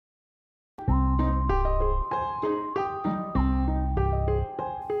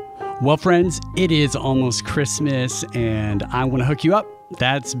Well, friends, it is almost Christmas and I want to hook you up.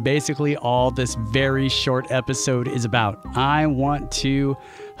 That's basically all this very short episode is about. I want to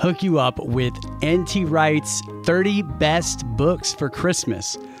hook you up with N.T. Wright's 30 best books for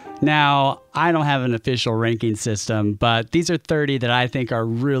Christmas. Now, I don't have an official ranking system, but these are 30 that I think are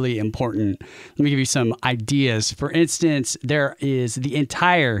really important. Let me give you some ideas. For instance, there is the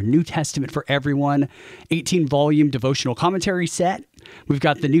entire New Testament for Everyone, 18-volume devotional commentary set. We've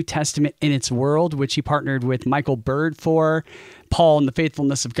got the New Testament in its World, which he partnered with Michael Bird for, Paul and the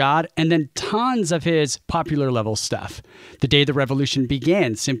Faithfulness of God, and then tons of his popular level stuff. The Day the Revolution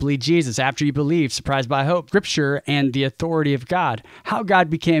Began, Simply Jesus, After You Believe, Surprised by Hope, Scripture and the Authority of God, How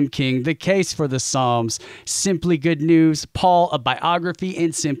God Became King, The Case for the Psalms, Simply Good News, Paul, a Biography,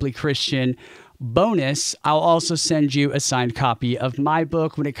 and Simply Christian. Bonus, I'll also send you a signed copy of my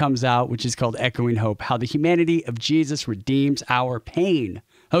book when it comes out, which is called Echoing Hope, How the Humanity of Jesus Redeems Our Pain.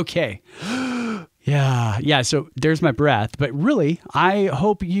 Okay. Yeah. So there's my breath. But really, I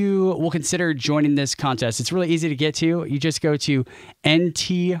hope you will consider joining this contest. It's really easy to get to. You just go to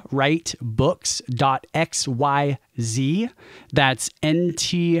ntwrightbooks.xyz. That's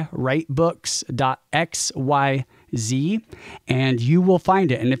ntwrightbooks.xyz, and you will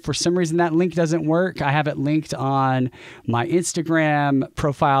find it. And if for some reason that link doesn't work, I have it linked on my Instagram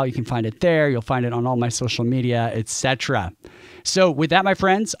profile. You can find it there. You'll find it on all my social media, etc. So with that, my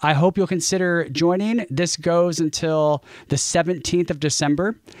friends, I hope you'll consider joining. This goes until the 17th of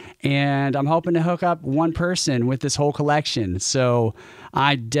December, and I'm hoping to hook up one person with this whole collection. So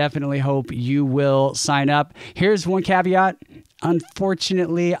I definitely hope you will sign up. Here's one caveat.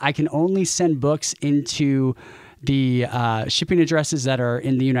 Unfortunately, I can only send books into the shipping addresses that are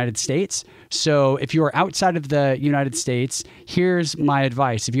in the United States. So if you are outside of the United States, here's my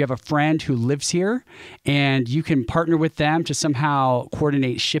advice. If you have a friend who lives here and you can partner with them to somehow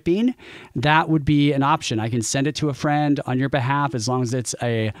coordinate shipping, that would be an option. I can send it to a friend on your behalf as long as it's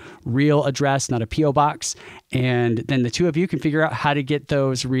a real address, not a P.O. box. And then the two of you can figure out how to get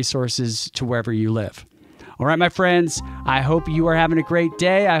those resources to wherever you live. All right, my friends, I hope you are having a great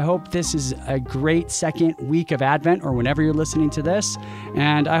day. I hope this is a great second week of Advent or whenever you're listening to this.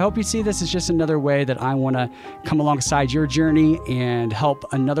 And I hope you see this as just another way that I want to come alongside your journey and help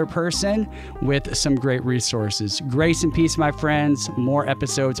another person with some great resources. Grace and peace, my friends. More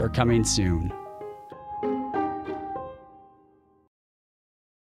episodes are coming soon.